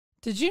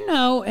Did you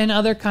know in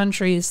other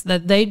countries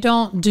that they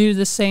don't do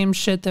the same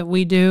shit that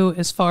we do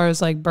as far as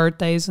like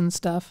birthdays and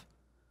stuff?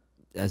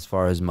 As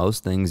far as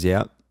most things,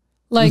 yeah.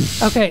 Like,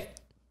 okay,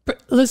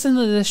 listen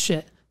to this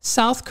shit.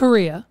 South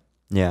Korea.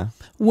 Yeah.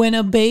 When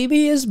a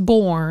baby is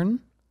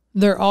born,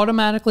 they're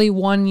automatically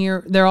 1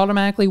 year, they're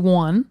automatically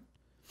one.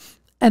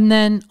 And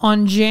then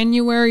on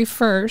January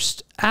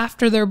 1st,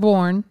 after they're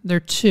born, they're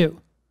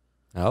two.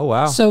 Oh,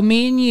 wow. So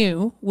me and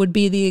you would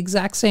be the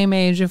exact same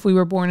age if we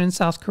were born in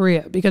South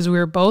Korea because we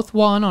were both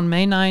one on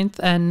May 9th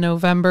and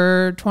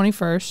November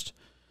 21st,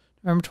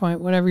 November 20,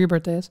 whatever your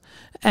birthday is.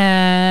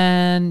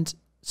 And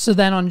so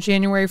then on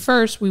January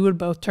 1st, we would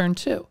both turn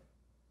two.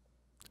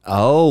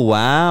 Oh,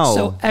 wow.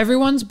 So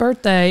everyone's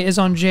birthday is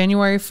on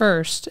January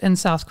 1st in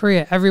South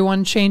Korea.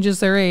 Everyone changes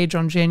their age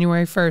on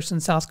January 1st in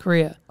South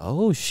Korea.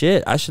 Oh,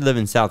 shit. I should live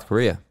in South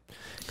Korea.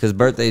 Because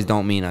birthdays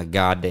don't mean a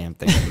goddamn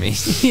thing to me.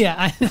 Yeah,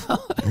 I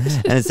know.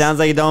 And it sounds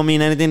like it don't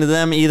mean anything to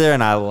them either,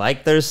 and I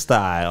like their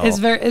style.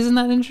 Isn't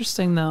that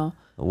interesting though?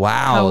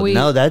 Wow.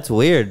 No, that's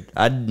weird.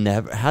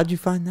 How'd you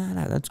find that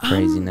out? That's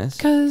craziness.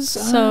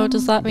 So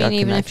does that mean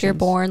even if you're connections.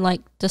 born like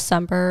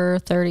December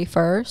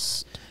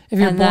 31st? If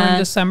you're born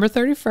December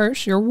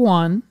 31st, you're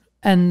one.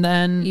 And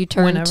then you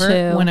turn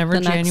whenever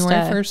the next January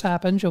day. 1st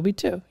happens, you'll be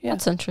two. Yeah.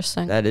 That's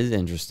interesting. That is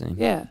interesting.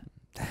 Yeah.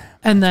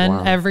 And then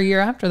wild. every year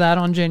after that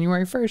on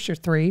January 1st, you're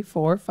 3,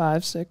 4,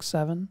 5, 6,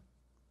 7.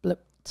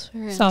 Blip. It's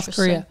very South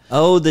interesting. Korea.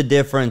 Oh, the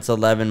difference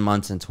 11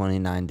 months and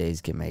 29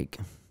 days can make.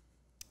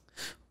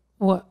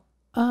 What?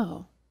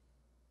 Oh.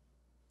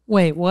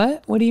 Wait,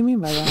 what? What do you mean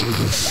by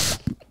that?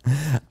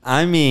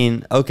 I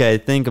mean, okay,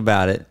 think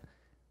about it.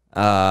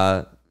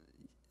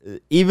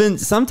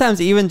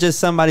 Sometimes even just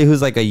somebody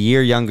who's like a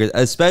year younger,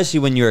 especially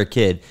when you're a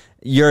kid,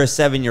 you're a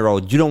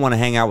 7-year-old. You don't want to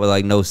hang out with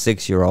like no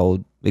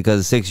 6-year-old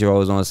because a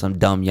 6-year-old is on some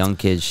dumb young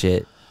kid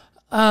shit.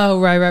 Oh,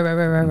 right.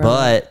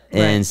 But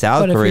in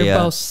South Korea, if you're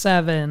both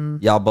 7.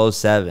 y'all both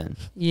 7.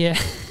 Yeah.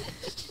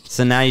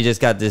 So now you just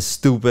got this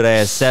stupid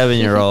ass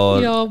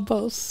 7-year-old Y'all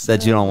both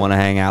that you don't want to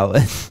hang out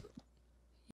with.